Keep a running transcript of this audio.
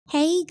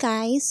Hey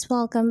guys,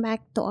 welcome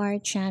back to our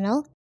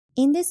channel.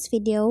 In this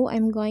video,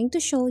 I'm going to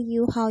show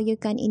you how you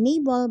can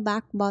enable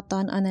back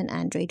button on an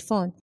Android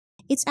phone.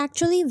 It's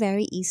actually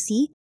very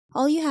easy.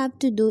 All you have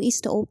to do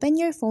is to open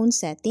your phone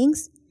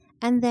settings,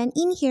 and then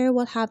in here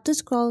we'll have to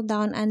scroll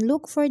down and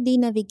look for the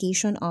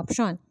navigation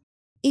option.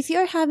 If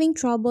you're having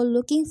trouble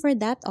looking for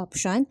that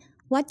option,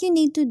 what you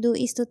need to do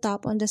is to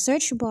tap on the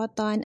search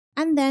button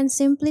and then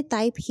simply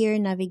type here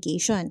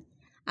navigation.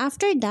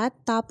 After that,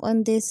 tap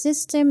on this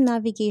system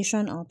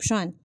navigation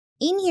option.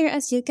 In here,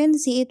 as you can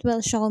see, it will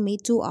show me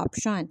two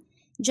options,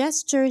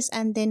 gestures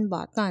and then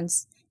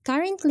buttons.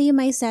 Currently,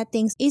 my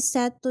settings is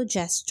set to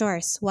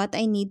gestures. What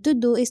I need to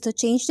do is to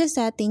change the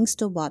settings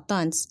to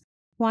buttons.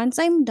 Once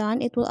I'm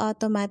done, it will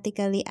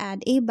automatically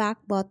add a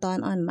back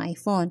button on my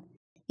phone.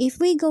 If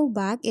we go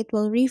back, it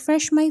will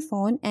refresh my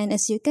phone, and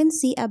as you can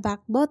see, a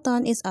back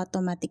button is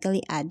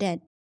automatically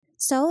added.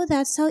 So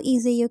that's how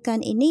easy you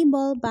can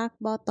enable back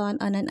button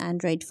on an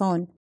Android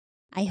phone.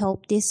 I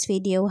hope this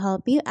video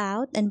helped you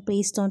out, and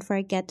please don't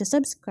forget to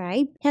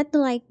subscribe, hit the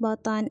like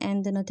button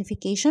and the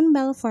notification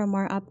bell for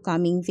more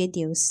upcoming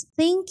videos.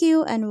 Thank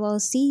you, and we'll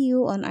see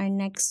you on our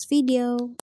next video.